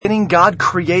beginning, God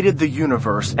created the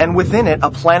universe, and within it, a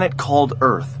planet called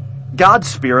Earth. God's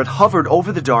Spirit hovered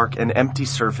over the dark and empty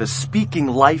surface, speaking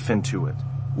life into it.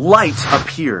 Light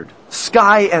appeared.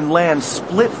 Sky and land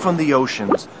split from the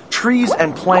oceans. Trees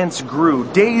and plants grew.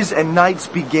 Days and nights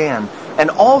began, and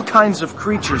all kinds of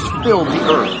creatures filled the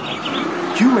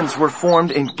earth. Humans were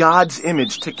formed in God's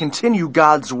image to continue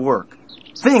God's work.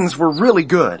 Things were really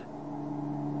good.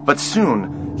 But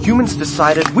soon, humans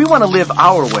decided we want to live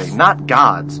our way, not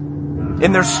God's.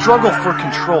 In their struggle for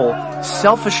control,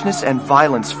 selfishness and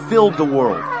violence filled the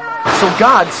world. So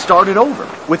God started over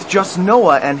with just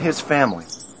Noah and his family.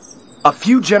 A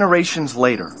few generations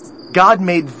later, God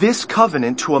made this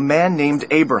covenant to a man named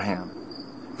Abraham.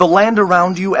 The land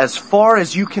around you, as far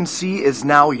as you can see, is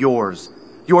now yours.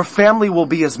 Your family will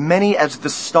be as many as the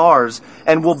stars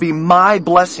and will be my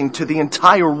blessing to the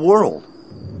entire world.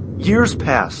 Years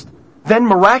passed. Then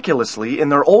miraculously, in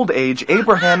their old age,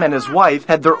 Abraham and his wife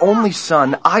had their only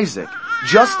son, Isaac,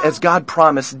 just as God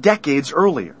promised decades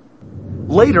earlier.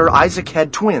 Later, Isaac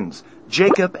had twins,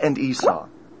 Jacob and Esau.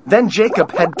 Then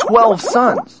Jacob had 12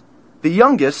 sons. The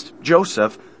youngest,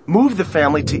 Joseph, moved the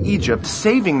family to Egypt,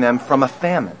 saving them from a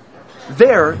famine.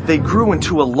 There, they grew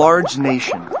into a large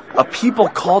nation, a people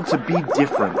called to be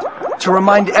different, to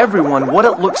remind everyone what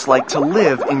it looks like to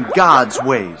live in God's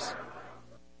ways.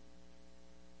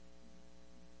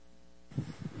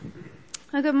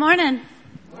 Well, good morning.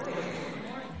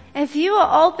 If you will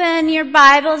open your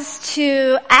Bibles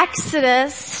to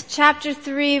Exodus chapter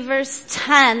 3 verse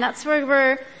 10, that's where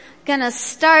we're gonna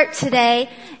start today.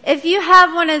 If you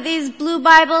have one of these blue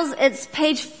Bibles, it's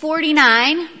page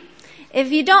 49.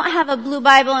 If you don't have a blue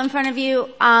Bible in front of you,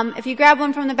 if you grab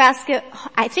one from the basket,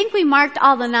 I think we marked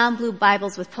all the non-blue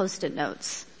Bibles with post-it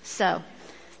notes. So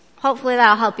hopefully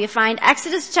that'll help you find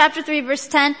Exodus chapter 3 verse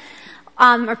 10,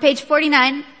 or page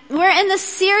 49. We're in this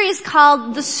series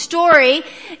called The Story,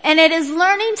 and it is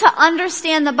learning to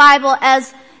understand the Bible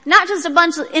as not just a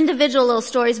bunch of individual little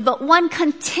stories, but one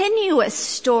continuous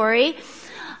story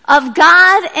of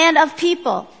God and of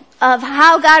people, of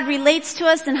how God relates to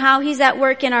us and how He's at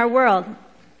work in our world.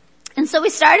 And so we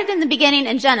started in the beginning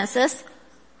in Genesis,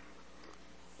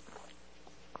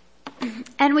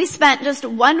 and we spent just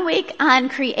 1 week on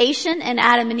creation and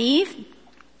Adam and Eve,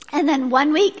 and then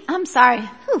 1 week,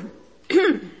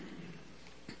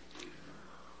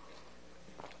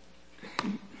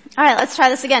 All right, let's try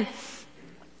this again.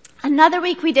 Another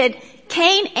week we did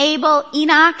Cain, Abel,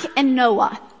 Enoch, and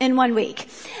Noah in 1 week.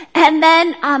 And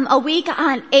then a week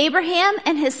on Abraham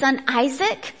and his son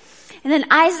Isaac. And then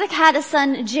Isaac had a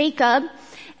son Jacob.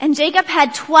 And Jacob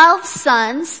had 12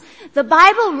 sons. The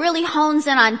Bible really hones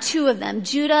in on 2 of them,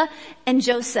 Judah and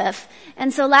Joseph.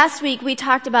 And so last week we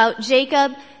talked about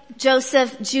Jacob,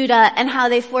 Joseph, Judah, and how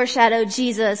they foreshadowed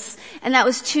Jesus. And that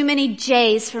was too many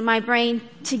J's for my brain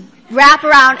to wrap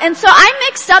around. And so I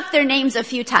mixed up their names a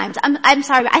few times. I'm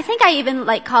sorry, but I think I even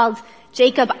called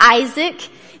Jacob Isaac.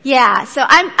 Yeah, so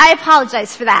I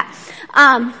apologize for that.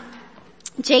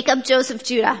 Jacob, Joseph,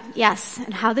 Judah. Yes,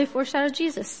 and how they foreshadowed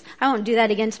Jesus. I won't do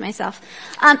that again to myself.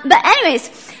 But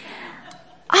anyways,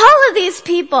 all of these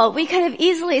people, we could have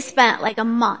easily spent a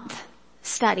month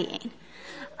studying.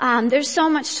 There's so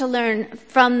much to learn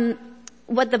from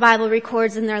what the Bible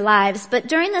records in their lives. But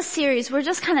during this series, we're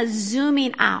just kind of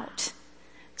zooming out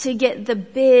to get the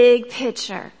big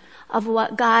picture of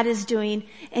what God is doing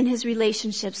in His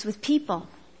relationships with people.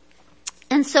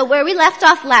 And so where we left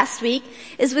off last week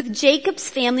is with Jacob's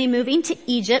family moving to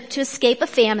Egypt to escape a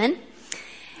famine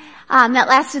that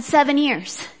lasted 7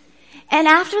 years. And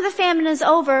after the famine is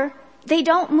over, they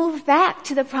don't move back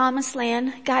to the promised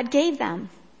land God gave them.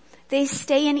 They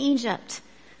stay in Egypt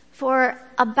for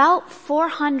about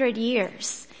 400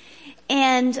 years.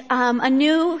 And a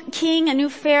new king, a new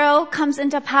pharaoh comes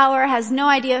into power, has no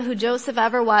idea who Joseph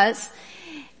ever was.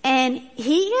 And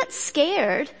he gets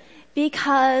scared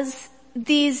because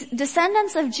these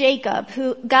descendants of Jacob,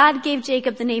 who God gave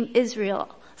Jacob the name Israel,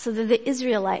 so they're the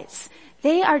Israelites,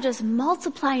 they are just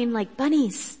multiplying like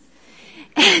bunnies.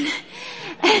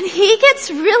 And he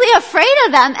gets really afraid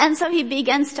of them, and so he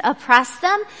begins to oppress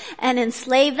them and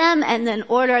enslave them and then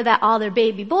order that all their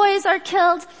baby boys are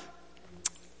killed.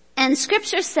 And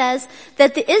scripture says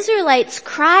that the Israelites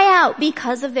cry out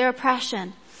because of their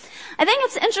oppression. I think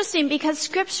it's interesting because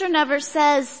scripture never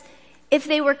says if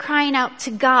they were crying out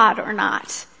to God or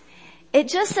not. It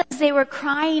just says they were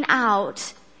crying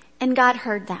out and God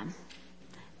heard them.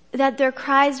 That their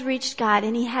cries reached God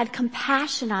and He had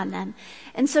compassion on them.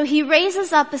 And so He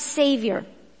raises up a savior,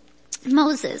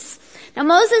 Moses. Now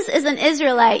Moses is an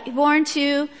Israelite born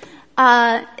to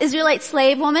Israelite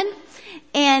slave woman.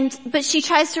 but she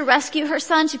tries to rescue her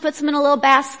son. She puts him in a little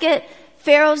basket.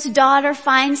 Pharaoh's daughter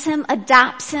finds him,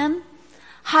 adopts him,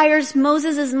 hires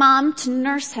Moses' mom to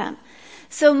nurse him.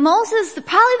 So Moses,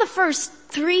 probably the first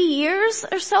 3 years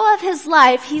or so of his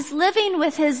life, he's living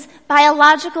with his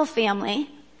biological family.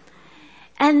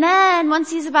 And then once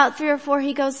he's about 3 or 4,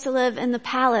 he goes to live in the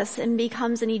palace and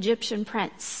becomes an Egyptian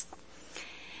prince.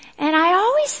 And I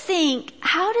always think,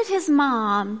 how did his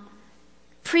mom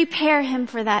prepare him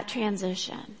for that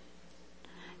transition?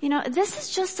 You know, this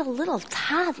is just a little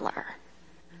toddler,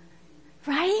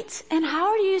 right? And how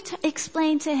are you to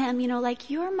explain to him, you know,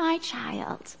 like, you're my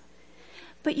child,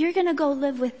 but you're going to go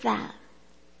live with them.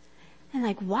 And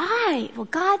like, why? Well,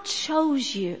 God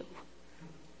chose you.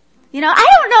 You know, I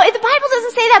don't know. The Bible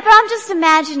doesn't say that, but I'm just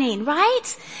imagining,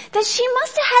 right? That she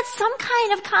must have had some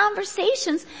kind of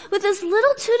conversations with this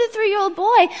little 2 to 3 year old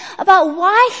boy about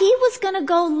why he was going to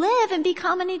go live and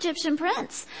become an Egyptian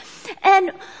prince.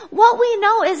 And what we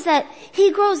know is that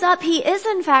he grows up, he is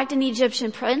in fact an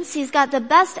Egyptian prince. He's got the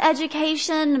best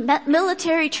education,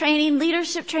 military training,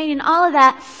 leadership training, all of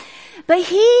that. But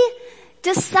he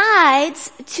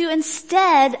decides to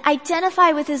instead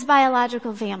identify with his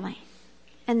biological family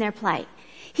and their plight.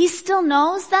 He still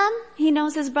knows them. He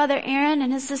knows his brother Aaron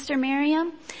and his sister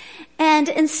Miriam. And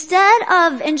instead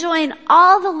of enjoying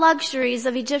all the luxuries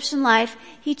of Egyptian life,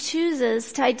 he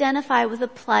chooses to identify with the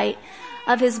plight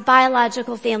of his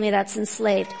biological family that's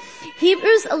enslaved.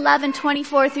 Hebrews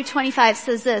 11:24-25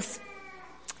 says this: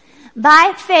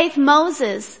 by faith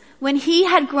Moses, when he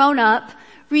had grown up,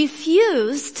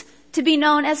 refused to be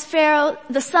known as Pharaoh,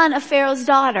 the son of Pharaoh's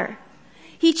daughter.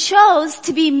 He chose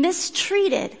to be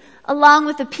mistreated along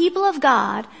with the people of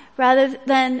God rather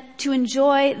than to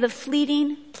enjoy the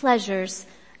fleeting pleasures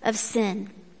of sin.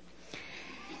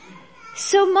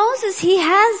 So Moses, he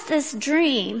has this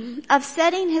dream of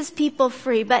setting his people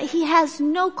free, but he has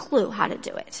no clue how to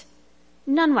do it.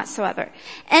 None whatsoever.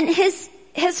 And his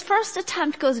first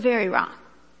attempt goes very wrong.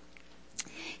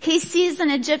 He sees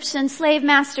an Egyptian slave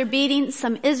master beating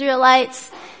some Israelites,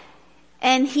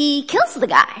 and he kills the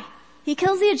guy. He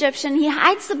kills the Egyptian. He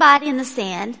hides the body in the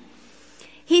sand.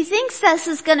 He thinks this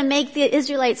is going to make the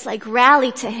Israelites like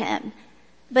rally to him,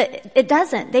 but it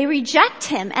doesn't. They reject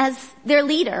him as their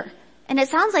leader. And it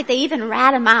sounds like they even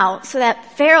rat him out so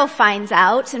that Pharaoh finds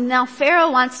out, and now Pharaoh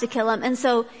wants to kill him. And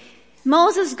so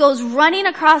Moses goes running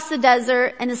across the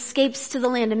desert and escapes to the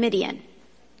land of Midian.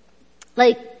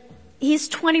 Like, he's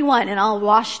 21 and all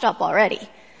washed up already.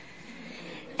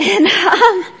 And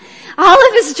all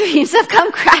of his dreams have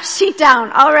come crashing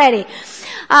down already.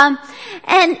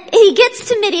 And he gets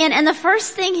to Midian, and the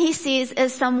first thing he sees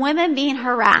is some women being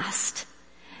harassed.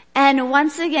 And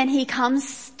once again, he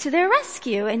comes to their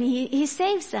rescue and he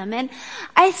saves them. And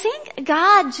I think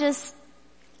God just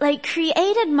like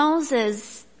created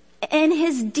Moses in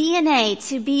his DNA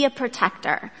to be a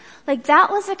protector. Like that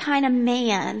was the kind of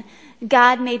man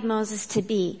God made Moses to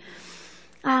be.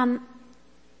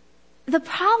 The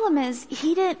problem is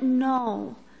he didn't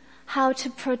know how to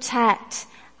protect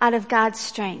out of God's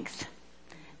strength.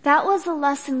 That was a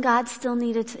lesson God still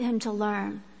needed him to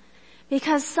learn.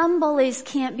 Because some bullies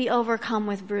can't be overcome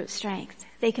with brute strength.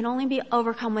 They can only be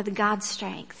overcome with God's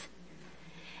strength.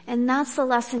 And that's the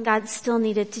lesson God still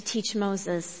needed to teach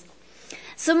Moses.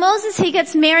 So Moses, he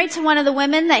gets married to one of the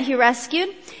women that he rescued.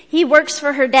 He works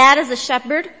for her dad as a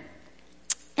shepherd.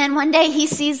 And one day he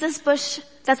sees this bush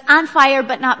that's on fire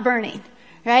but not burning,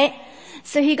 right?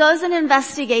 So he goes and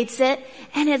investigates it,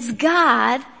 and it's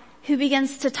God who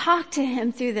begins to talk to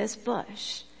him through this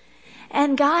bush.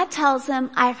 And God tells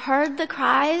him, I've heard the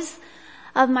cries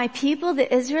of my people,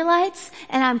 the Israelites,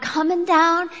 and I'm coming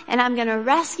down and I'm going to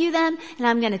rescue them and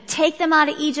I'm going to take them out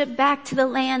of Egypt back to the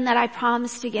land that I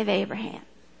promised to give Abraham.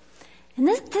 And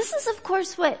this is of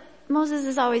course what Moses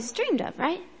has always dreamed of,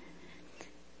 right?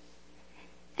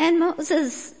 And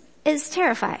Moses is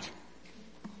terrified.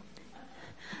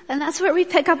 And that's where we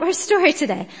pick up our story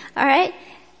today, all right?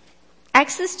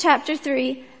 Exodus chapter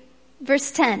 3, verse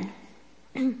 10.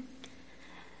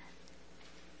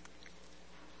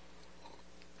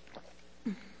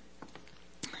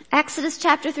 Exodus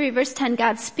chapter 3 verse 10,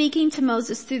 God's speaking to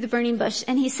Moses through the burning bush,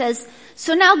 and he says,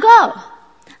 so now go.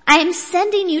 I am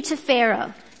sending you to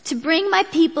Pharaoh to bring my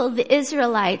people, the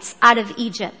Israelites, out of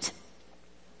Egypt.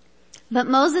 But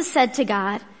Moses said to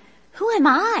God, who am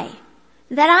I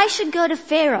that I should go to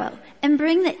Pharaoh and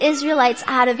bring the Israelites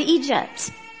out of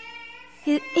Egypt?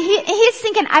 He's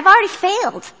thinking, I've already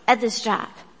failed at this job,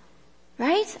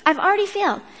 right? I've already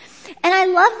failed. And I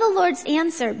love the Lord's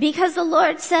answer because the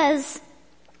Lord says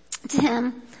to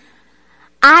him,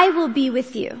 I will be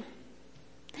with you.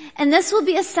 And this will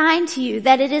be a sign to you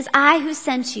that it is I who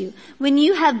sent you. When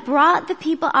you have brought the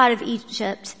people out of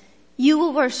Egypt, you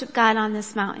will worship God on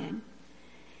this mountain.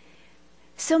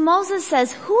 So Moses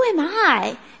says, who am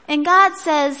I? And God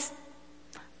says,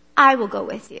 I will go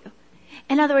with you.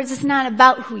 In other words, it's not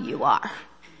about who you are.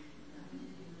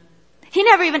 He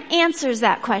never even answers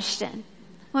that question.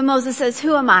 When Moses says,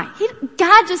 who am I?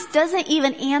 God just doesn't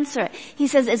even answer it. He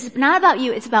says, it's not about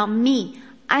you, it's about me.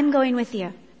 I'm going with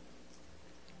you.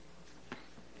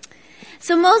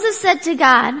 So Moses said to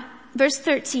God, verse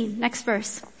 13, next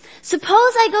verse, suppose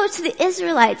I go to the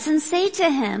Israelites and say to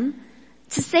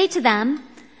them,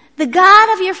 the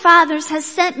God of your fathers has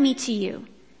sent me to you.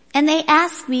 And they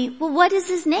ask me, well, what is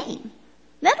his name?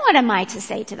 Then what am I to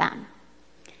say to them?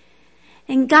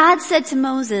 And God said to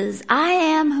Moses, I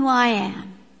am who I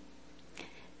am.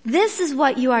 This is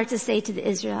what you are to say to the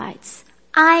Israelites.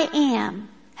 I am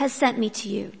has sent me to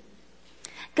you.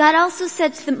 God also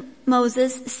said to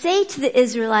Moses, say to the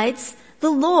Israelites, the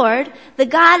Lord, the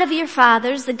God of your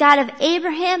fathers, the God of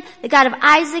Abraham, the God of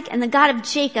Isaac, and the God of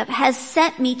Jacob has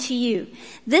sent me to you.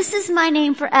 This is my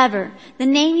name forever, the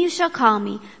name you shall call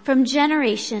me from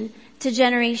generation to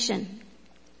generation.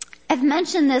 I've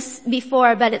mentioned this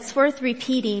before, but it's worth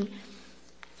repeating,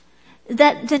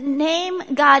 that the name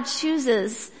God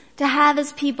chooses to have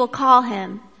his people call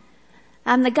him,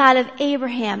 the God of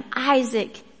Abraham,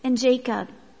 Isaac, and Jacob,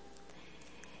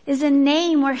 is a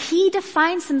name where he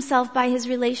defines himself by his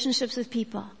relationships with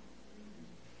people.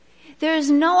 There is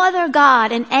no other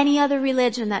God in any other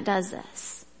religion that does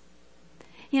this.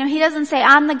 He doesn't say,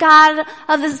 I'm the God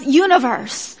of this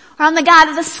universe, or I'm the God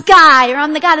of the sky, or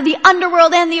I'm the God of the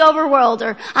underworld and the overworld,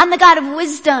 or I'm the God of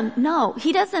wisdom. No,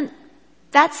 he doesn't,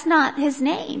 that's not his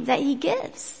name that he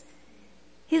gives.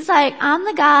 He's like, I'm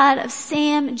the God of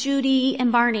Sam, Judy,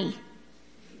 and Barney.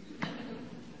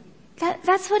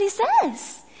 That's what he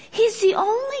says. He's the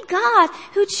only God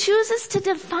who chooses to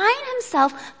define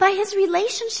himself by his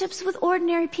relationships with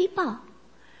ordinary people.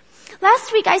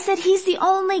 Last week I said he's the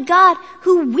only God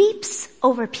who weeps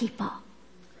over people,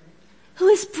 who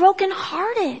is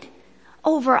brokenhearted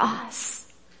over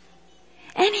us.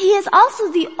 And he is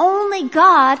also the only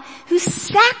God who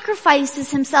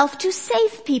sacrifices himself to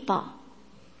save people.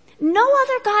 No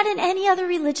other God in any other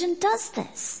religion does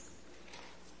this.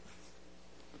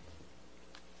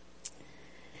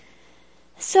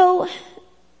 So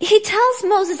he tells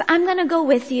Moses, I'm going to go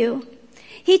with you.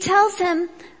 He tells him,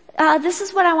 this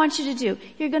is what I want you to do.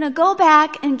 You're going to go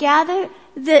back and gather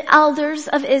the elders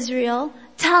of Israel.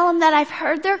 Tell them that I've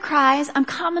heard their cries. I'm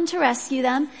coming to rescue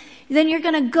them. Then you're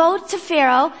going to go to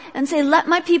Pharaoh and say, let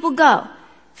my people go.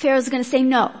 Pharaoh's going to say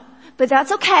no. But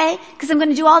that's okay, because I'm going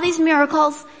to do all these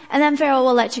miracles, and then Pharaoh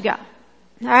will let you go.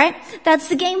 All right? That's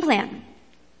the game plan.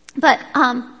 But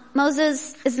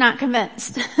Moses is not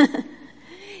convinced.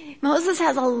 Moses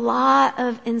has a lot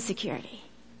of insecurity.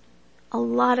 A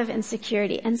lot of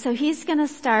insecurity. And so he's going to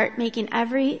start making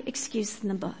every excuse in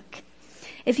the book.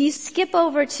 If you skip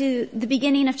over to the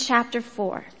beginning of chapter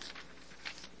 4.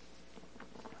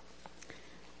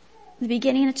 The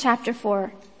beginning of chapter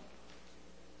 4.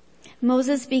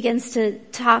 Moses begins to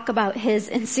talk about his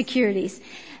insecurities.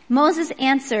 Moses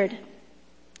answered,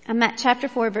 I'm at chapter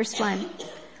 4 verse 1.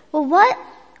 Well, what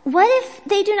if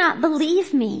they do not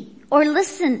believe me or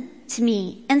listen to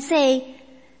me and say,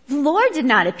 the Lord did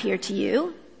not appear to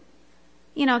you?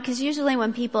 Because usually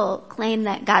when people claim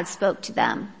that God spoke to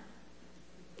them,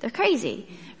 they're crazy,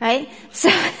 right? So,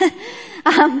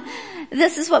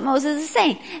 this is what Moses is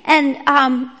saying. And,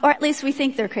 or at least we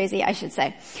think they're crazy, I should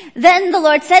say. Then the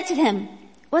Lord said to him,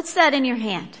 what's that in your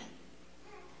hand?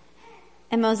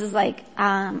 And Moses is like,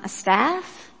 a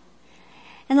staff?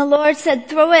 And the Lord said,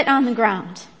 throw it on the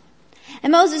ground.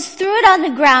 And Moses threw it on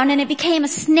the ground and it became a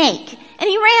snake. And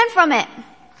he ran from it.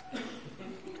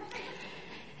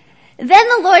 Then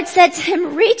the Lord said to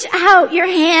him, reach out your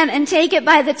hand and take it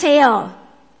by the tail.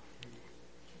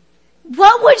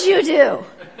 What would you do?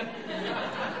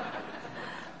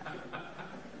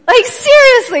 Like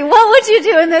seriously, what would you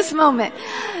do in this moment?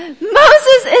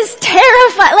 Moses is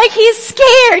terrified, like he's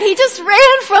scared. He just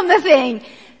ran from the thing.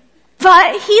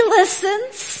 But he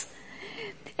listens.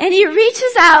 And he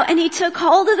reaches out and he took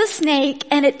hold of the snake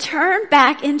and it turned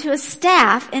back into a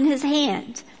staff in his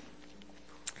hand.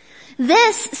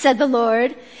 This, said the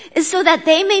Lord, is so that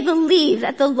they may believe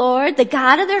that the Lord, the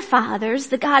God of their fathers,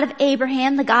 the God of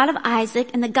Abraham, the God of Isaac,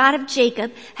 and the God of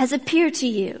Jacob has appeared to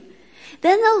you.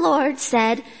 Then the Lord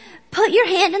said, put your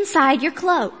hand inside your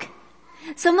cloak.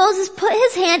 So Moses put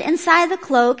his hand inside the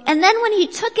cloak, and then when he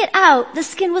took it out, the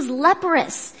skin was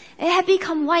leprous. It had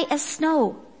become white as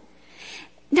snow.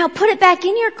 Now put it back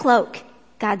in your cloak.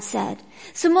 God said.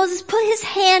 So Moses put his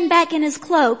hand back in his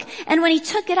cloak, and when he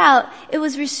took it out, it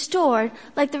was restored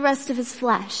like the rest of his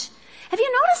flesh. Have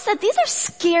you noticed that these are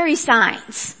scary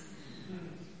signs?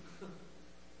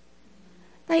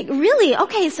 Like, really?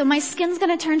 Okay, so my skin's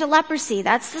gonna turn to leprosy.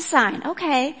 That's the sign.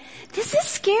 Okay. This is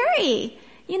scary.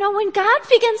 You know, when God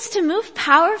begins to move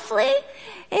powerfully,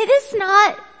 it is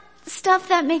not stuff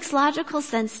that makes logical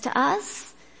sense to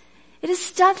us. It is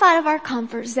stuff out of our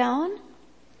comfort zone.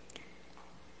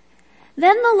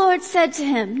 Then the Lord said to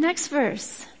him, next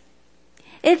verse,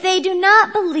 if they do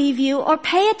not believe you or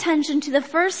pay attention to the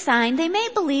first sign, they may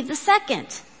believe the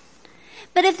second.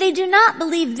 But if they do not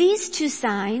believe these two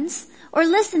signs or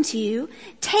listen to you,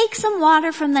 take some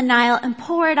water from the Nile and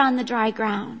pour it on the dry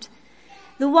ground.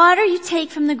 The water you take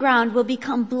from the ground will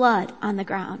become blood on the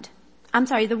ground.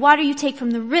 The water you take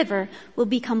from the river will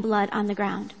become blood on the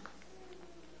ground.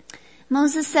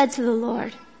 Moses said to the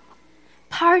Lord,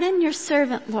 pardon your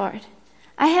servant, Lord.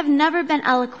 I have never been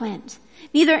eloquent,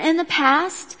 neither in the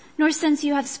past nor since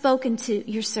you have spoken to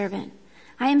your servant.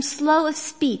 I am slow of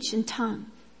speech and tongue.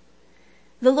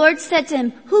 The Lord said to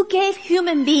him, who gave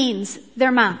human beings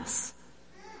their mouths?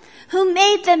 Who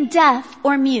made them deaf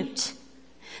or mute?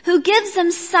 Who gives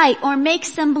them sight or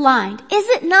makes them blind? Is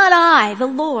it not I, the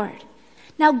Lord?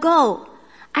 Now go,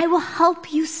 I will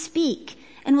help you speak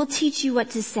and will teach you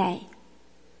what to say.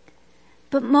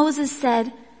 But Moses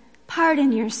said,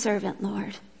 pardon your servant,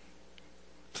 Lord.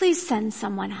 Please send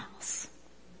someone else.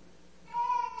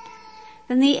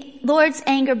 Then the Lord's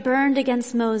anger burned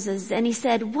against Moses, and he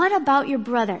said, what about your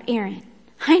brother Aaron?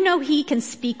 I know he can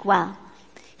speak well.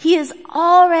 He is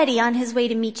already on his way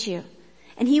to meet you,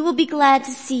 and he will be glad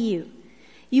to see you.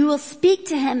 You will speak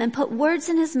to him and put words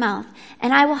in his mouth,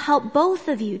 and I will help both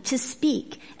of you to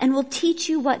speak and will teach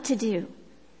you what to do.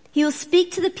 He will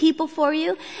speak to the people for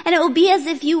you, and it will be as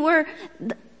if he were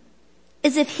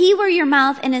your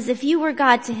mouth and as if you were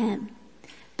God to him.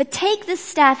 But take this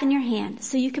staff in your hand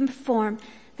so you can perform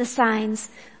the signs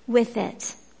with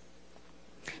it.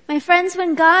 My friends,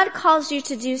 when God calls you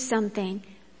to do something,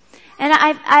 and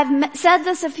I've said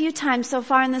this a few times so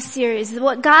far in this series,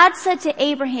 what God said to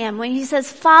Abraham when he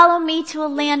says, follow me to a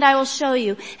land I will show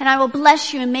you, and I will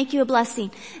bless you and make you a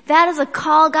blessing. That is a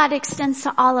call God extends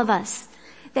to all of us.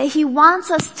 That he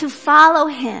wants us to follow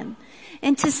him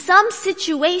into some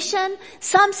situation,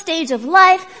 some stage of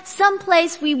life, some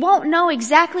place we won't know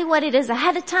exactly what it is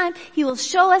ahead of time. He will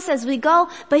show us as we go,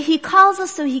 but he calls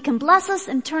us so he can bless us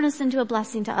and turn us into a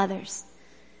blessing to others.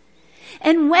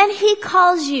 And when he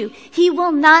calls you, he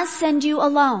will not send you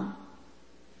alone.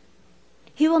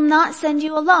 He will not send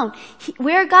you alone.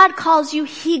 Where God calls you,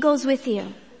 he goes with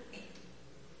you.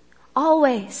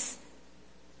 Always.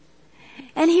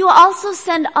 And he will also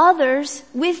send others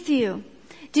with you.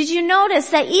 Did you notice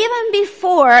that even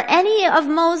before any of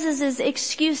Moses'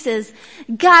 excuses,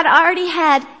 God already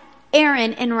had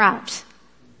Aaron en route?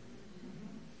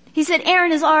 He said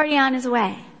Aaron is already on his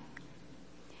way.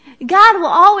 God will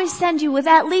always send you with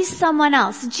at least someone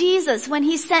else. Jesus, when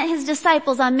he sent his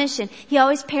disciples on mission, he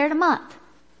always paired them up.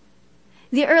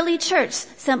 The early church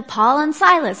sent Paul and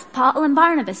Silas, Paul and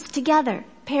Barnabas together,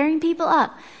 pairing people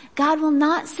up. God will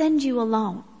not send you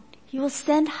alone. He will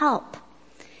send help.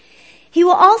 He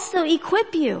will also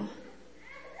equip you.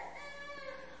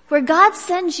 Where God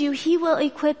sends you, he will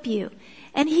equip you.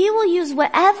 And he will use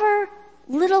whatever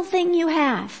little thing you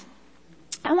have.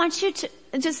 I want you to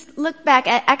just look back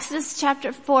at Exodus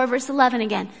chapter 4 verse 11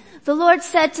 again. The Lord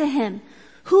said to him,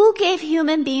 who gave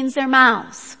human beings their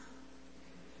mouths?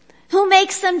 Who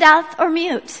makes them deaf or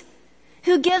mute?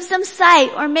 Who gives them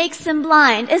sight or makes them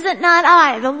blind? Is it not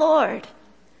I, the Lord?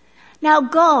 Now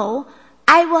go,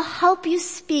 I will help you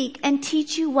speak and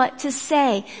teach you what to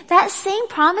say. That same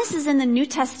promise is in the New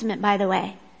Testament, by the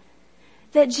way.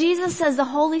 That Jesus says the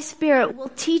Holy Spirit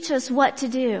will teach us what to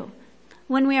do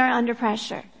when we are under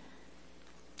pressure.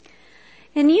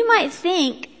 And you might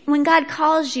think, when God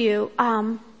calls you,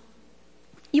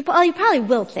 you probably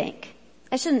will think.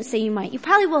 I shouldn't say you might. You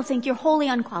probably will think you're wholly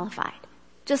unqualified.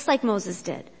 Just like Moses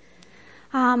did.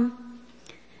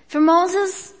 For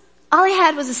Moses, all he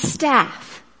had was a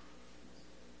staff.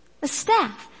 A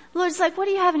staff. The Lord's like, what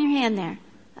do you have in your hand there?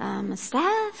 A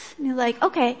staff? And you're like,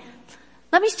 okay,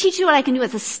 let me teach you what I can do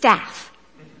with a staff.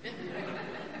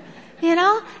 You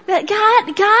know, that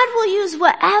God will use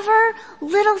whatever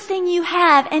little thing you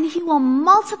have and he will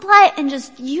multiply it and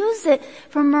just use it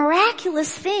for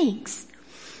miraculous things.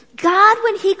 God,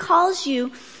 when he calls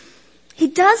you, he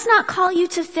does not call you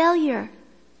to failure.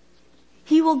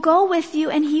 He will go with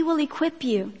you and he will equip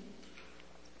you.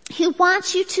 He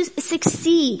wants you to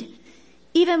succeed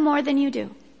even more than you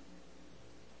do.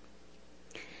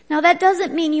 Now that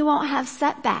doesn't mean you won't have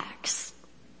setbacks.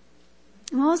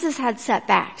 Moses had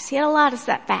setbacks. He had a lot of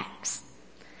setbacks.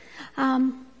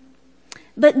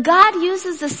 But God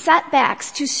uses the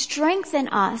setbacks to strengthen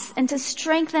us and to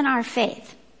strengthen our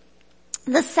faith.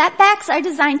 The setbacks are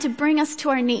designed to bring us to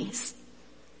our knees.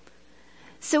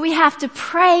 So we have to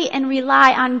pray and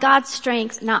rely on God's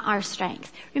strength, not our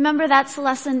strength. Remember, that's the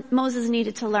lesson Moses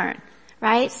needed to learn,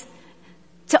 right?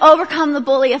 To overcome the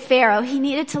bully of Pharaoh, he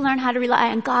needed to learn how to rely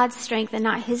on God's strength and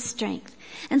not his strength.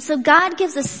 And so God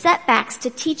gives us setbacks to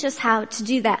teach us how to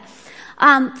do that.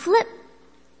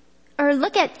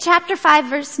 Look at chapter 5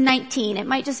 verse 19. It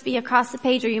might just be across the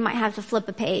page or you might have to flip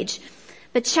a page.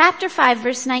 But chapter 5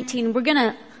 verse 19, we're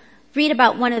gonna read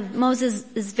about one of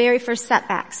Moses' very first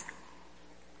setbacks.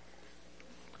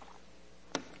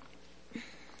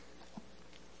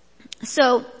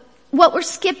 So what we're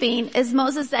skipping is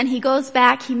Moses then, he goes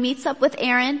back, he meets up with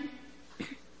Aaron.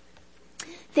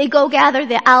 They go gather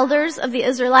the elders of the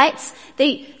Israelites.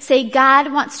 They say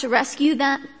God wants to rescue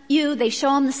you. They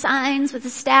show them the signs with the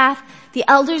staff. The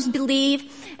elders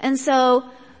believe. And so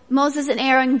Moses and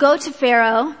Aaron go to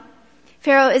Pharaoh.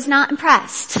 Pharaoh is not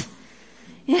impressed.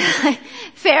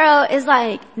 Pharaoh is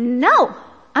like, no,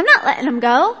 I'm not letting them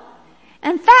go.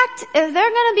 In fact, if they're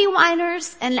going to be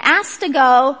whiners and asked to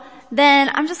go, then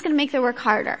I'm just going to make their work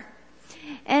harder.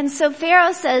 And so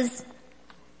Pharaoh says,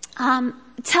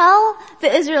 tell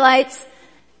the Israelites,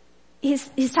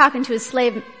 he's talking to his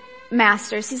slave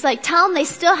masters. He's like, tell them they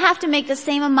still have to make the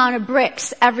same amount of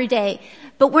bricks every day,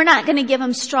 but we're not going to give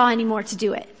them straw anymore to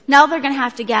do it. Now they're going to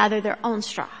have to gather their own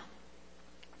straw.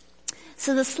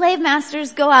 So the slave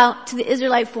masters go out to the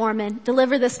Israelite foreman,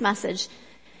 deliver this message,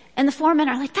 and the foremen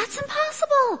are like, that's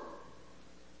impossible.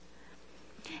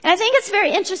 And I think it's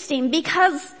very interesting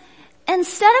because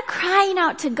instead of crying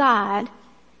out to God,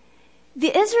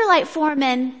 the Israelite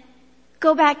foremen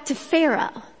go back to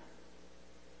Pharaoh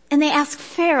and they ask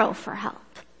Pharaoh for help.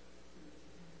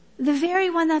 The very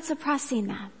one that's oppressing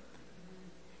them.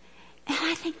 And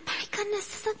I think, my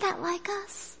goodness, isn't that like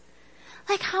us?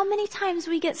 Like how many times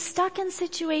we get stuck in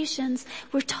situations,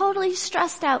 we're totally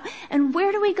stressed out, and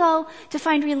where do we go to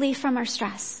find relief from our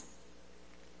stress?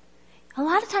 A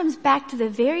lot of times back to the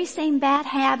very same bad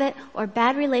habit or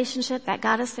bad relationship that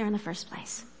got us there in the first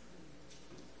place.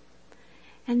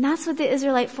 And that's what the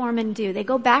Israelite foremen do. They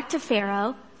go back to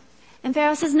Pharaoh, and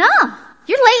Pharaoh says, no,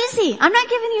 you're lazy. I'm not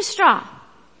giving you straw.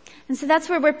 And so that's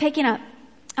where we're picking up.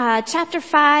 Chapter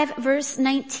 5, verse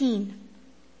 19.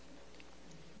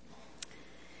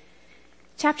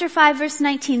 Chapter 5, verse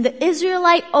 19. The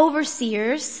Israelite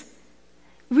overseers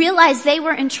realized they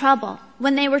were in trouble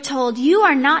when they were told, you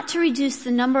are not to reduce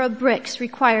the number of bricks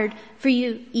required for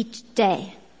you each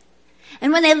day.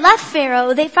 And when they left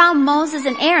Pharaoh, they found Moses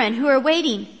and Aaron who were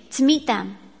waiting to meet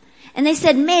them. And they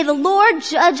said, may the Lord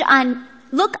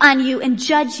look on you and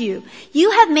judge you.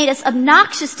 You have made us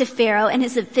obnoxious to Pharaoh and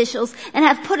his officials and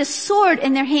have put a sword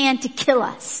in their hand to kill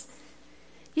us.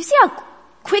 You see how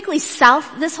quickly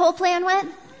south this whole plan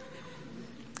went?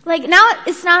 Like now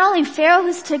it's not only Pharaoh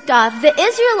who's ticked off, the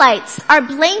Israelites are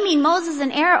blaming Moses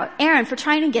and Aaron for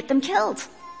trying to get them killed.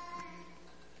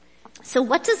 So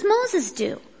what does Moses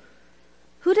do?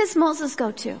 Who does Moses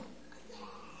go to?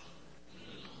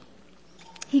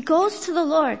 He goes to the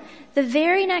Lord. The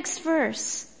very next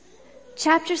verse,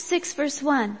 chapter 6 verse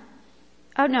 1.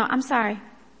 Oh no, I'm sorry.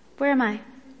 Where am I?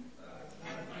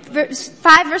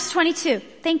 5 verse 22.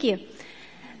 Thank you.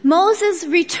 Moses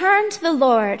returned to the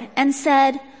Lord and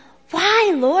said,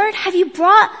 why, Lord, have you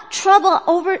brought trouble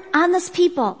over on this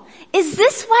people? Is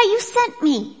this why you sent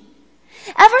me?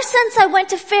 Ever since I went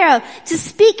to Pharaoh to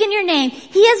speak in your name,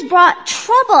 he has brought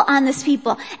trouble on this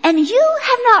people, and you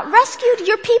have not rescued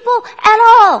your people at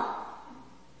all.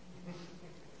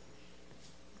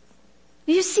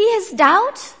 You see his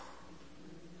doubt?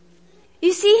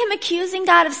 You see him accusing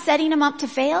God of setting him up to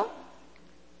fail?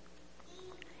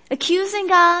 Accusing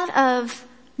God of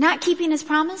not keeping his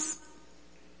promise?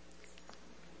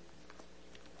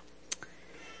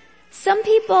 Some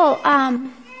people,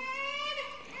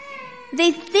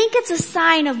 they think it's a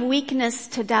sign of weakness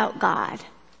to doubt God.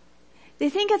 They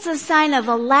think it's a sign of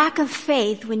a lack of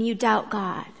faith when you doubt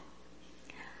God.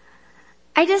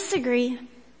 I disagree.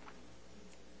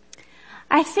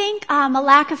 I think a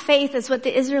lack of faith is what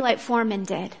the Israelite foremen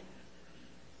did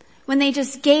when they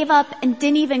just gave up and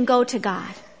didn't even go to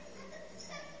God.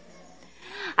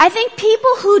 I think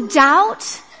people who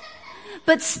doubt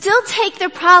but still take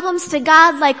their problems to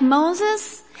God like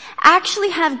Moses actually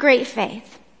have great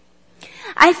faith.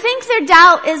 I think their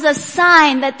doubt is a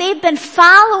sign that they've been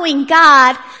following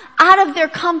God out of their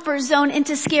comfort zone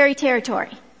into scary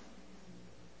territory.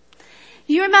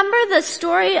 You remember the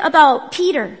story about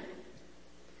Peter,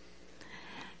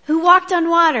 who walked on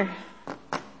water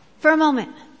for a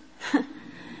moment.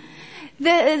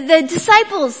 The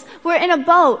disciples were in a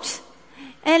boat,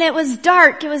 and it was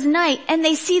dark, it was night, and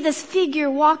they see this figure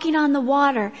walking on the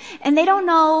water, and they don't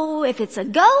know if it's a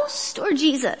ghost or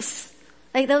Jesus.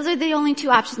 Like, those are the only two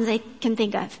options they can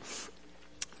think of.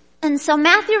 And so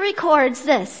Matthew records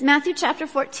this, Matthew chapter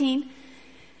 14.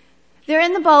 They're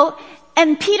in the boat,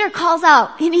 and Peter calls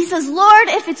out, and he says, Lord,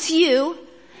 if it's you,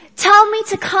 tell me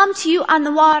to come to you on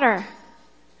the water.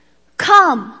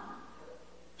 Come,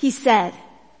 he said.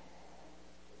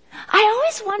 I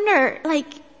always wonder, like,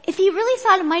 if he really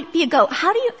thought it might be a ghost,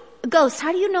 how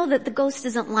do you know that the ghost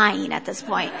isn't lying at this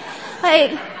point?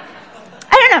 Like,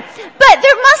 I don't know. But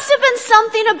there must have been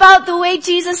something about the way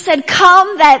Jesus said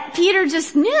come that Peter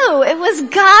just knew. It was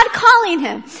God calling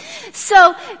him.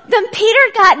 So then Peter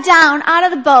got down out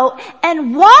of the boat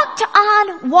and walked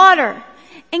on water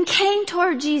and came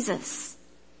toward Jesus.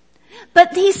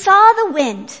 But he saw the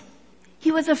wind.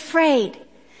 He was afraid,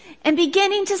 and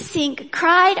beginning to sink,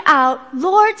 cried out,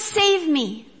 Lord, save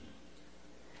me.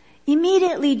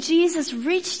 Immediately Jesus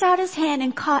reached out his hand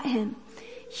and caught him.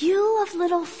 You of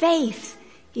little faith,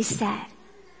 he said,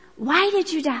 why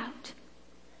did you doubt?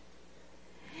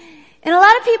 And a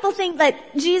lot of people think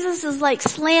that Jesus is like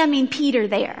slamming Peter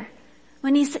there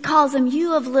when he calls him,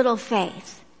 you of little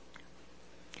faith.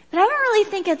 But I don't really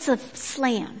think it's a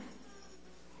slam.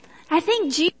 I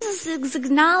think Jesus is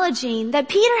acknowledging that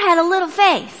Peter had a little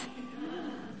faith.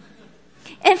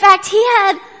 In fact, he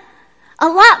had a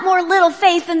lot more little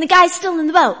faith than the guy still in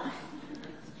the boat.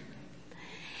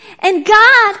 And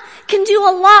God can do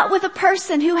a lot with a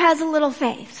person who has a little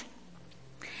faith.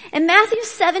 In Matthew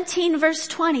 17 verse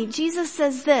 20, Jesus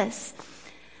says this.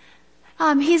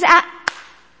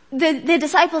 The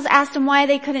disciples asked him why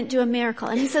they couldn't do a miracle.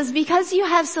 And he says, because you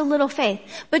have so little faith.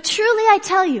 But truly I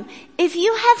tell you, if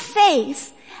you have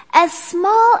faith as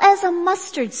small as a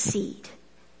mustard seed,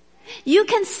 you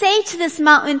can say to this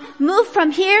mountain, move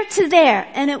from here to there,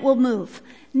 and it will move.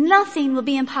 Nothing will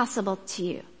be impossible to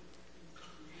you.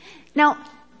 Now,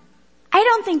 I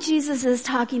don't think Jesus is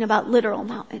talking about literal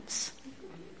mountains.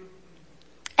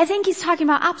 I think he's talking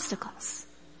about obstacles.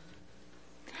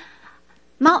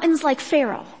 Mountains like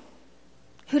Pharaoh,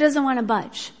 who doesn't want to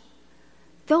budge.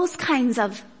 Those kinds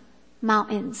of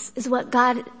mountains is what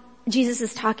Jesus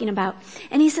is talking about.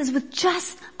 And he says, with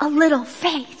just a little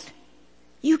faith,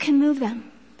 you can move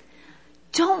them.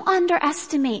 Don't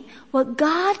underestimate what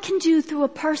God can do through a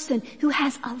person who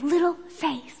has a little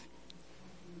faith.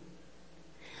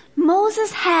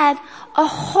 Moses had a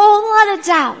whole lot of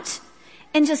doubt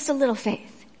and just a little faith.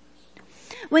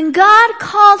 When God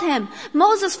called him,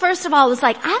 Moses first of all was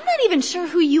like, I'm not even sure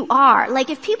who you are. Like,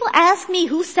 if people ask me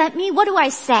who sent me, what do I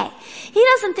say? He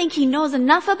doesn't think he knows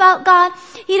enough about God.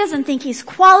 He doesn't think he's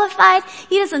qualified.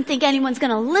 He doesn't think anyone's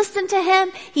going to listen to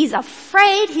him. He's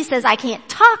afraid. He says, I can't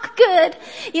talk good.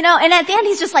 And at the end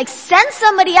he's just like, send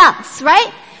somebody else,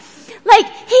 right? Like,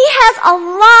 he has a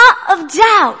lot of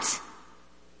doubt,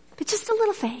 but just a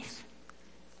little faith.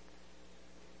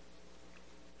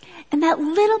 And that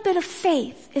little bit of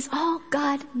faith is all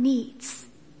God needs.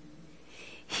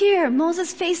 Here,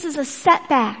 Moses faces a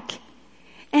setback,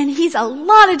 and he's a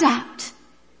lot of doubt.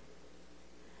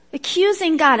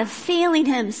 Accusing God of failing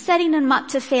him, setting him up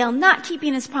to fail, not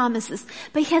keeping his promises.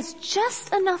 But he has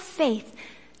just enough faith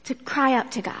to cry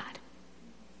out to God.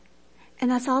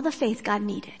 And that's all the faith God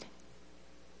needed.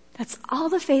 That's all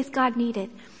the faith God needed.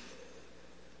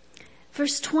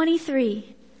 Verse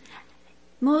 23.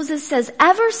 Moses says,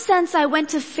 ever since I went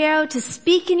to Pharaoh to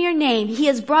speak in your name, he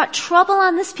has brought trouble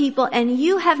on this people, and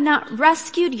you have not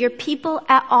rescued your people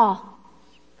at all.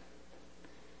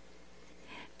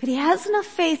 But he has enough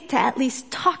faith to at least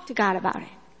talk to God about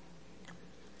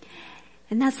it.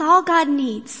 And that's all God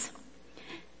needs.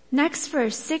 Next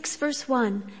verse, 6 verse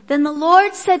 1. Then the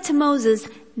Lord said to Moses,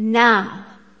 now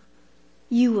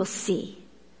you will see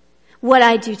what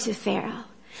I do to Pharaoh.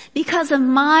 Because of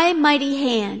my mighty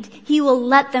hand, he will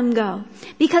let them go.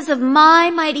 Because of my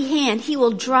mighty hand, he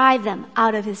will drive them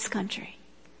out of his country.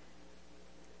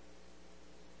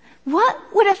 What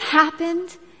would have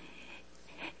happened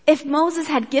if Moses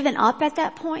had given up at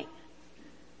that point?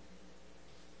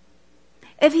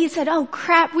 If he said, oh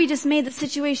crap, we just made the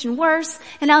situation worse,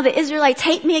 and now the Israelites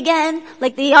hate me again,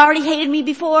 like they already hated me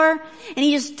before, and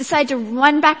he just decided to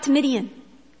run back to Midian.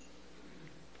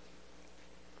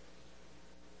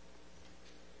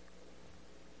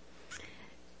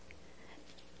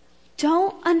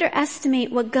 Don't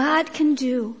underestimate what God can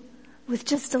do with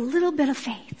just a little bit of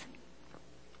faith.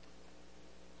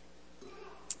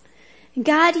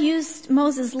 God used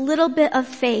Moses' little bit of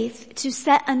faith to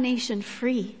set a nation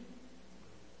free.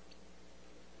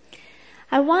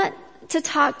 I want to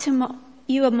talk to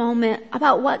you a moment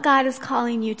about what God is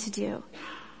calling you to do.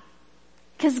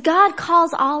 Because God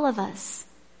calls all of us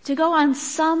to go on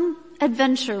some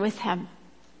adventure with Him.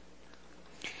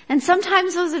 And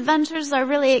sometimes those adventures are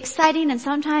really exciting and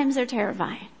sometimes they're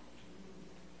terrifying.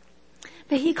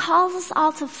 But He calls us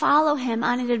all to follow Him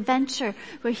on an adventure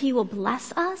where He will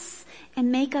bless us and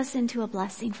make us into a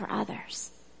blessing for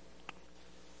others.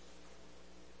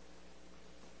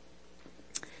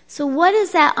 So what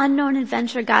is that unknown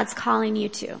adventure God's calling you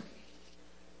to?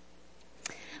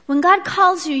 When God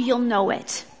calls you, you'll know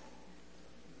it.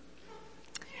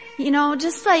 You know,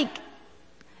 just like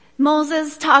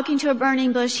Moses talking to a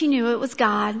burning bush, he knew it was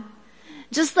God.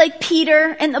 Just like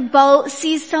Peter in the boat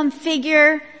sees some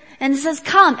figure and says,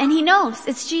 come, and he knows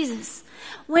it's Jesus.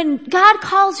 When God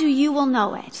calls you, you will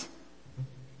know it.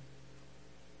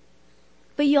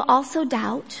 But you'll also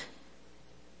doubt.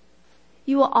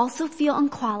 You will also feel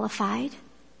unqualified.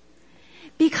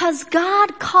 Because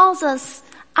God calls us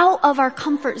out of our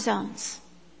comfort zones.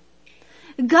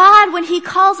 God, when He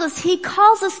calls us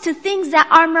to things that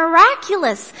are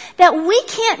miraculous, that we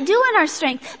can't do in our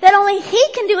strength, that only He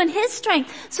can do in His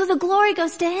strength. So the glory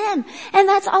goes to Him. And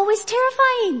that's always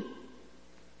terrifying.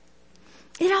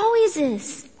 It always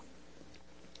is.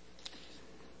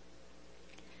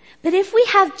 But if we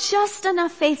have just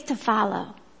enough faith to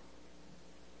follow,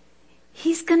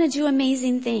 He's gonna do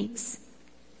amazing things.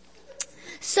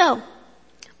 So,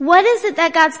 what is it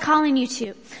that God's calling you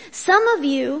to? Some of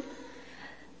you,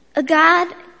 God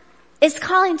is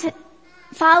calling to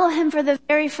follow Him for the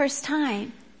very first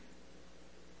time.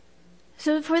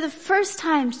 So for the first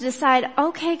time to decide,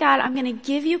 okay God, I'm gonna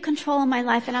give you control of my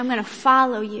life and I'm gonna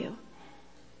follow you.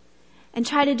 And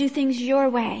try to do things your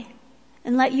way.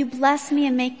 And let you bless me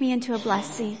and make me into a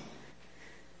blessing.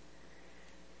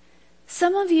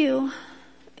 Some of you,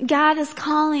 God is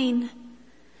calling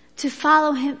to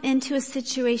follow Him into a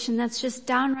situation that's just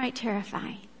downright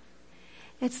terrifying.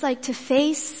 It's like to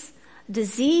face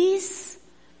disease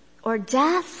or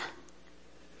death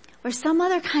or some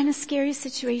other kind of scary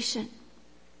situation.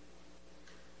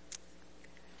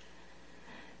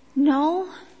 Know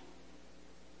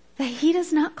that He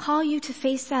does not call you to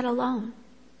face that alone.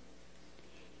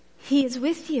 He is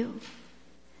with you.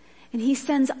 And He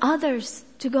sends others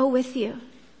to go with you.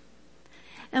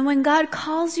 And when God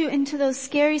calls you into those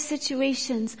scary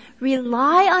situations,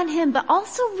 rely on Him, but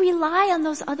also rely on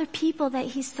those other people that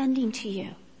He's sending to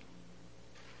you.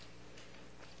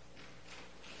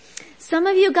 Some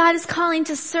of you, God is calling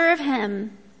to serve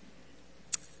Him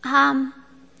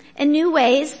in new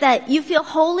ways that you feel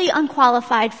wholly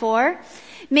unqualified for.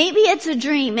 Maybe it's a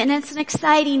dream and it's an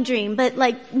exciting dream, but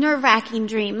like nerve-wracking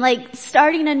dream, like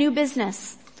starting a new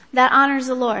business that honors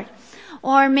the Lord.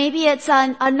 Or maybe it's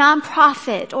a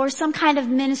nonprofit or some kind of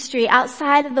ministry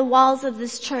outside of the walls of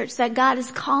this church that God is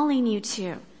calling you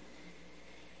to.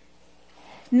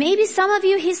 Maybe some of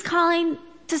you He's calling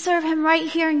to serve Him right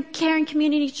here in Caring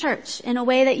Community Church in a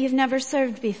way that you've never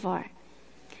served before.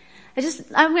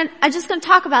 I'm just going to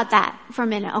talk about that for a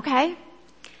minute, okay?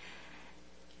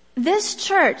 This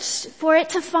church, for it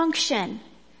to function,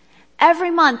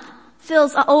 every month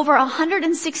fills over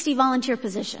 160 volunteer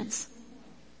positions.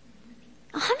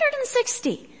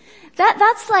 160.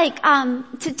 That's like,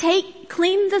 to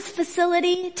clean this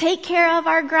facility, take care of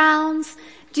our grounds,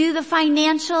 do the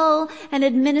financial and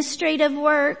administrative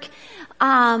work,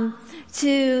 for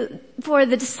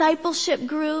the discipleship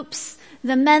groups,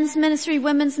 the men's ministry,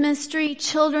 women's ministry,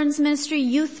 children's ministry,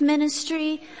 youth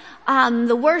ministry,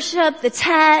 the worship, the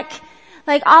tech,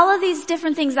 like all of these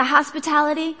different things, the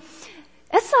hospitality.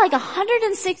 It's like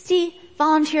 160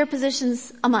 volunteer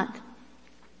positions a month.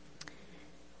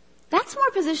 That's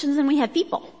more positions than we have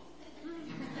people.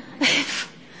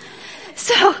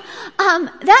 So,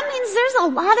 that means there's a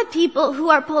lot of people who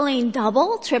are pulling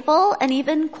double, triple, and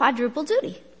even quadruple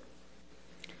duty.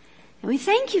 And we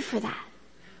thank you for that.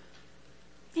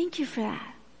 Thank you for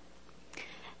that.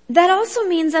 That also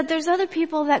means that there's other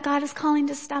people that God is calling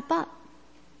to step up.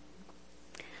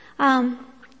 I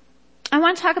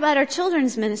want to talk about our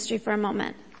children's ministry for a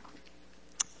moment.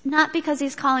 Not because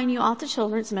He's calling you all to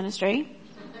children's ministry.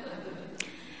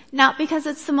 Not because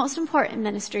it's the most important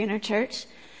ministry in our church,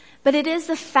 but it is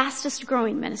the fastest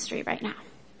growing ministry right now.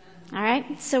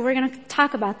 Alright? So we're gonna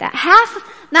talk about that.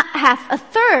 A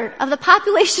third of the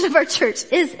population of our church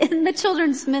is in the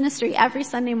children's ministry every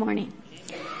Sunday morning.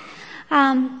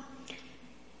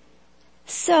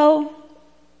 So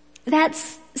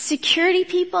that's security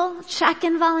people,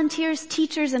 check-in volunteers,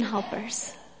 teachers, and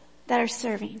helpers that are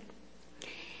serving.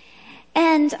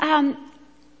 And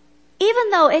even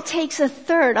though it takes a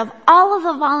third of all of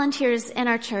the volunteers in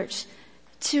our church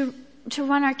to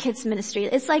run our kids ministry,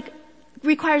 it's like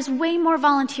requires way more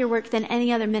volunteer work than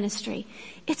any other ministry.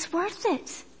 It's worth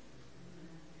it.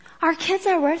 Our kids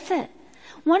are worth it.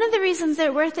 One of the reasons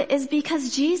they're worth it is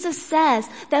because Jesus says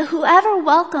that whoever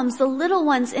welcomes the little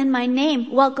ones in my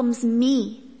name welcomes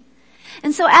me.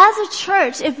 And so as a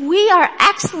church, if we are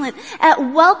excellent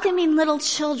at welcoming little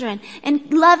children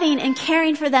and loving and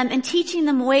caring for them and teaching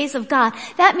them ways of God,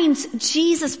 that means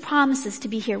Jesus promises to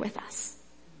be here with us.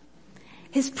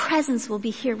 His presence will be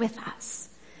here with us.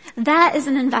 That is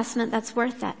an investment that's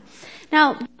worth it.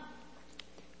 Now,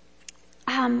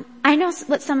 I know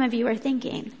what some of you are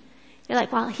thinking. You're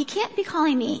like, well, he can't be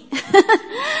calling me because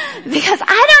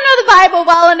I don't know the Bible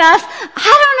well enough.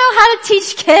 I don't know how to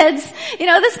teach kids.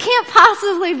 This can't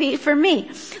possibly be for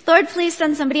me. Lord, please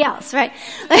send somebody else, right?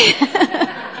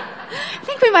 I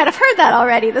think we might have heard that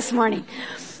already this morning.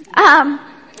 All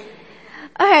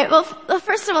right. Well,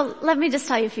 first of all, let me just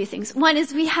tell you a few things. One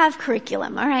is we have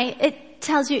curriculum, all right? It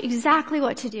tells you exactly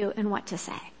what to do and what to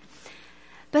say.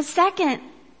 But second,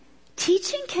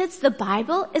 teaching kids the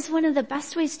Bible is one of the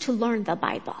best ways to learn the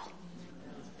Bible.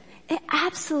 It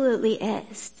absolutely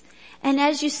is. And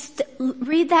as you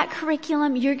read that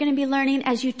curriculum, you're going to be learning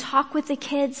as you talk with the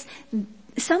kids.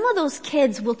 Some of those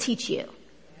kids will teach you.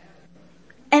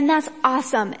 And that's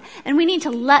awesome. And we need to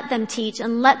let them teach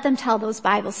and let them tell those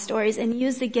Bible stories and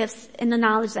use the gifts and the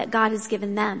knowledge that God has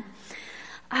given them.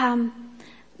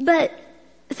 But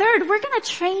third, we're going to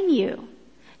train you.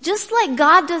 Just like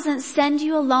God doesn't send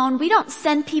you alone, we don't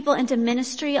send people into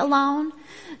ministry alone.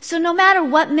 So no matter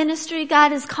what ministry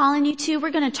God is calling you to, we're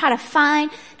going to try to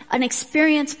find an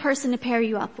experienced person to pair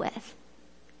you up with.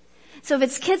 So if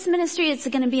it's kids ministry, it's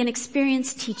going to be an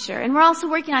experienced teacher. And we're also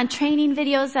working on training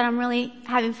videos that I'm really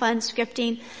having fun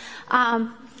scripting.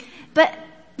 But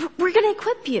we're going to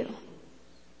equip you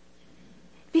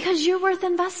because you're worth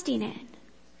investing in.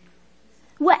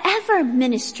 Whatever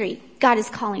ministry God is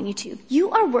calling you to, you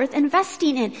are worth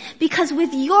investing in, because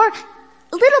with your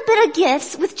little bit of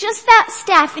gifts, with just that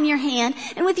staff in your hand,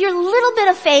 and with your little bit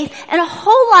of faith and a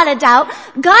whole lot of doubt,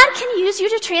 God can use you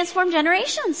to transform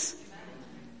generations.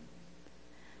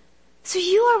 So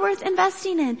you are worth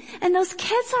investing in, and those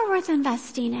kids are worth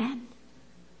investing in.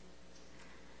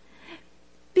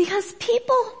 Because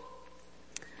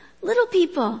little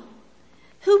people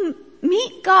who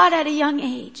meet God at a young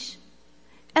age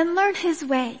and learn His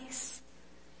ways,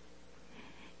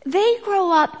 they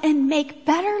grow up and make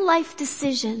better life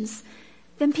decisions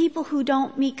than people who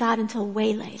don't meet God until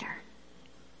way later.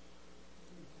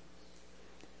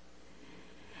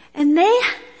 And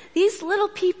these little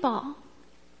people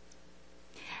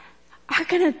are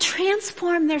going to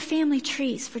transform their family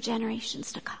trees for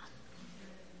generations to come.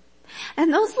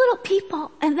 And those little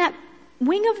people and that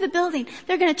wing of the building,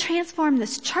 they're going to transform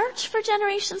this church for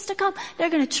generations to come. They're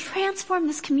going to transform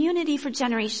this community for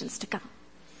generations to come.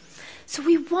 So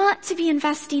we want to be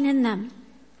investing in them.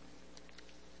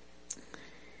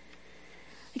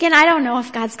 Again, I don't know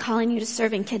if God's calling you to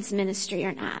serve in kids ministry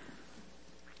or not.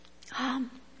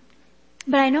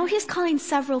 But I know He's calling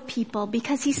several people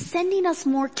because He's sending us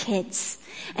more kids.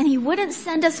 And He wouldn't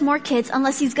send us more kids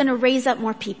unless He's going to raise up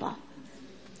more people.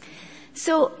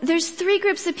 So there's 3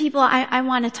 groups of people I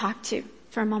want to talk to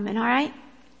for a moment, all right?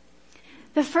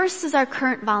 The first is our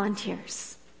current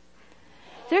volunteers.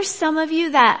 There's some of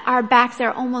you that are back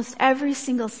there almost every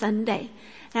single Sunday.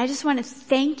 And I just want to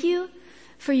thank you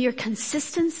for your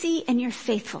consistency and your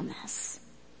faithfulness.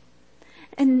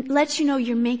 And let you know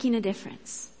you're making a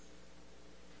difference.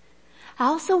 I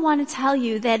also want to tell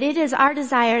you that it is our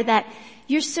desire that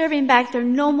you're serving back there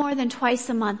no more than twice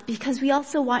a month, because we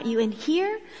also want you in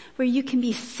here where you can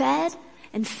be fed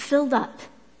and filled up.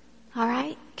 All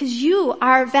right? Because you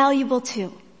are valuable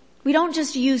too. We don't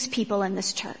just use people in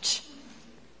this church.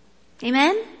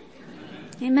 Amen?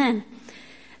 Amen. Amen.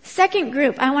 Second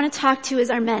group I want to talk to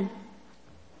is our men.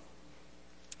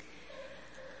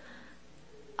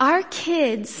 Our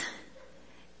kids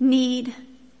need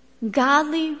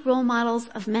godly role models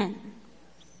of men.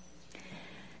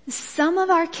 Some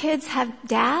of our kids have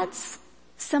dads,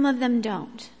 some of them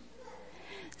don't.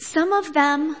 Some of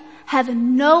them have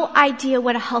no idea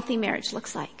what a healthy marriage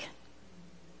looks like.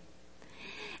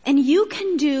 And you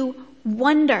can do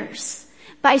wonders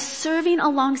by serving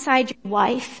alongside your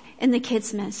wife in the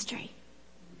kids' ministry.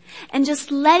 And just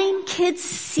letting kids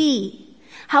see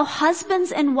how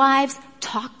husbands and wives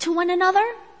talk to one another,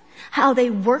 how they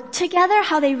work together,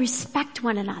 how they respect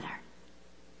one another.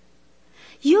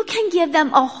 You can give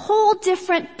them a whole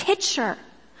different picture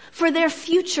for their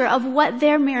future of what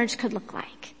their marriage could look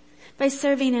like by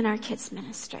serving in our kids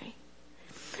ministry.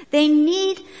 They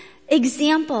need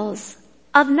examples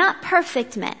of not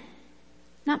perfect men.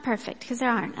 Not perfect, because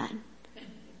there are none.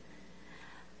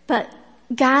 But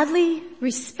godly,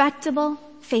 respectable,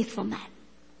 faithful men.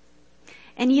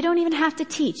 And you don't even have to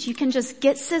teach. You can just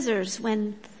get scissors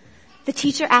when the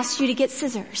teacher asks you to get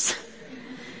scissors.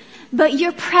 But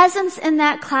your presence in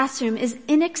that classroom is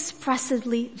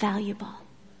inexpressibly valuable.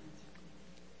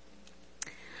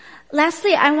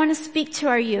 Lastly, I want to speak to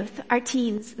our youth, our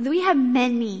teens. We have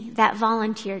many that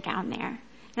volunteer down there.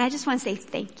 And I just want to say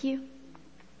thank you.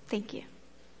 Thank you.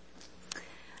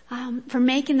 For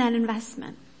making that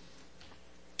investment.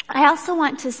 I also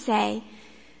want to say,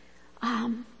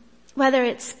 whether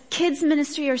it's kids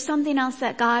ministry or something else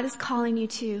that God is calling you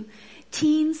to,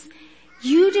 teens,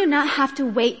 you do not have to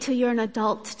wait till you're an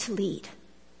adult to lead.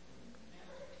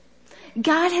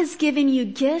 God has given you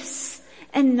gifts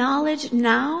and knowledge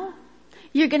now.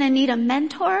 You're going to need a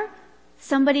mentor,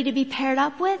 somebody to be paired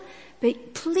up with,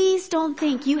 but please don't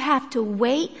think you have to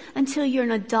wait until you're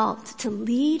an adult to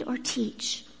lead or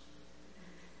teach.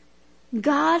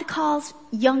 God calls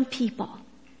young people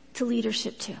to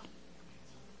leadership too.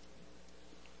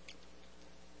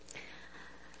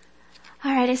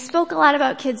 All right, I spoke a lot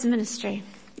about kids ministry,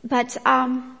 but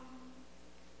I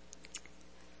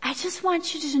just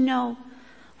want you to know,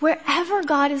 wherever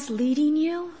God is leading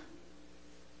you,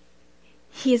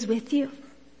 He is with you.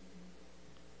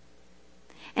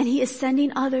 And He is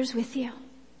sending others with you.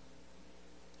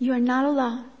 You are not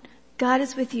alone. God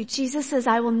is with you. Jesus says,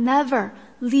 I will never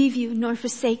leave you nor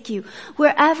forsake you.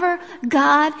 Wherever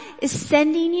God is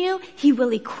sending you, He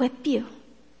will equip you.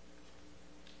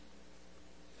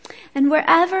 And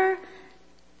wherever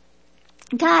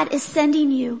God is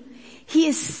sending you, He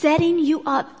is setting you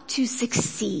up to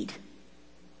succeed.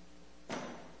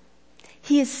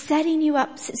 He is setting you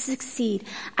up to succeed.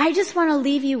 I just want to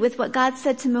leave you with what God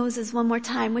said to Moses one more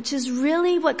time, which is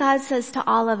really what God says to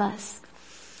all of us.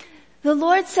 The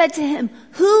Lord said to him,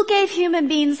 who gave human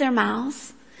beings their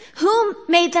mouths? Who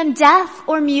made them deaf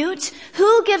or mute?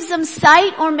 Who gives them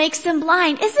sight or makes them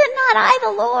blind? Is it not I,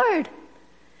 the Lord?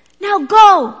 Now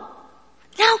go.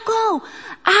 Now go.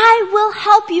 I will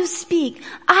help you speak.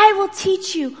 I will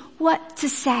teach you what to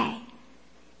say.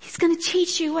 He's going to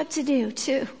teach you what to do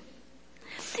too.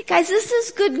 Guys, this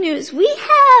is good news. We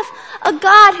have a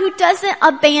God who doesn't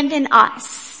abandon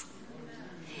us.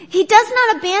 He does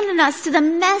not abandon us to the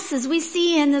messes we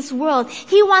see in this world.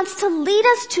 He wants to lead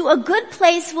us to a good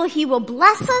place where He will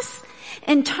bless us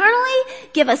internally,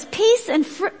 give us peace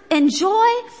and joy,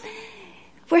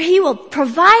 where He will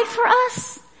provide for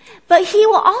us, but He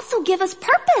will also give us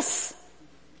purpose.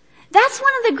 That's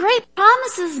one of the great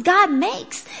promises God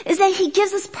makes, is that He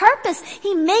gives us purpose.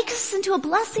 He makes us into a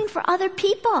blessing for other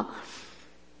people.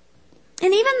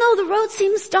 And even though the road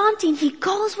seems daunting, He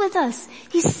goes with us.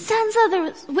 He sends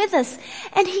others with us.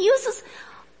 And He uses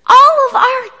all of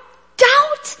our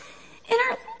doubt and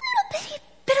our little bitty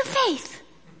bit of faith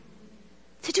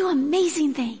to do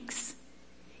amazing things.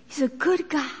 He's a good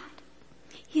God.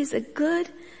 He is a good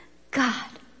God.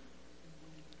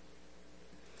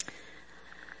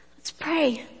 Let's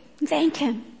pray and thank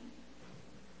Him.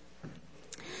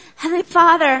 Heavenly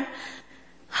Father,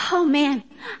 oh man,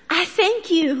 I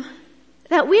thank You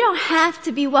that we don't have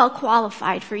to be well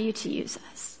qualified for You to use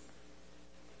us.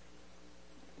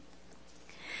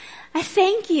 I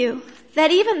thank You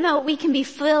that even though we can be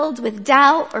filled with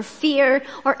doubt or fear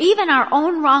or even our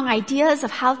own wrong ideas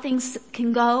of how things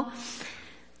can go,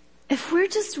 if we're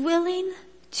just willing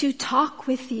to talk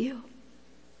with You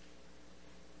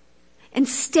and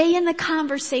stay in the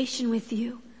conversation with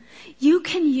You, You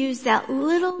can use that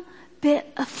little bit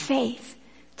of faith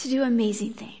to do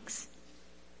amazing things.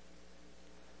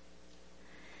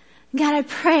 God, I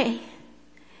pray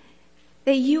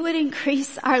that You would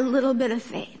increase our little bit of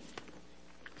faith.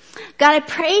 God, I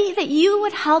pray that You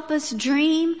would help us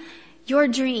dream Your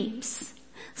dreams.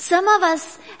 Some of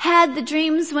us had the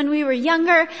dreams when we were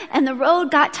younger and the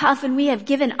road got tough and we have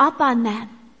given up on them.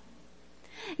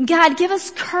 God, give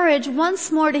us courage once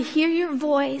more to hear Your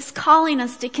voice calling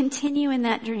us to continue in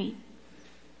that dream.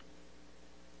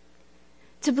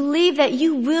 To believe that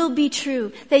You will be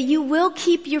true, that You will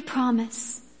keep Your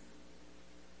promise.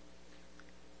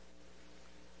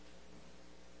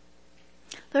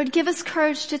 Lord, give us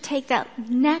courage to take that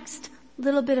next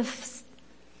little bitty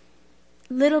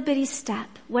step,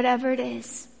 whatever it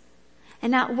is,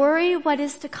 and not worry what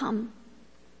is to come,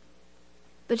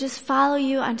 but just follow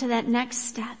You onto that next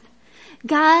step.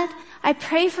 God, I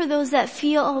pray for those that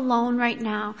feel alone right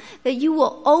now, that You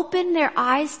will open their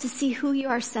eyes to see who You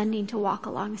are sending to walk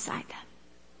alongside them.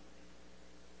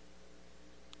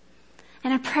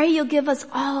 And I pray you'll give us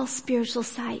all spiritual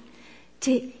sight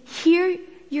to hear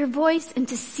your voice and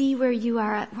to see where you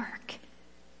are at work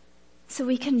so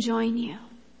we can join you.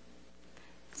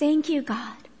 Thank you,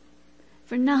 God,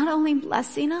 for not only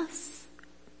blessing us,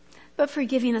 but for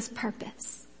giving us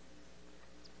purpose.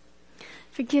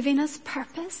 For giving us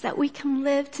purpose that we can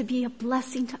live to be a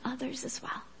blessing to others as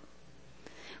well.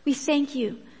 We thank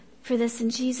you for this in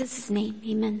Jesus' name.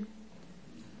 Amen.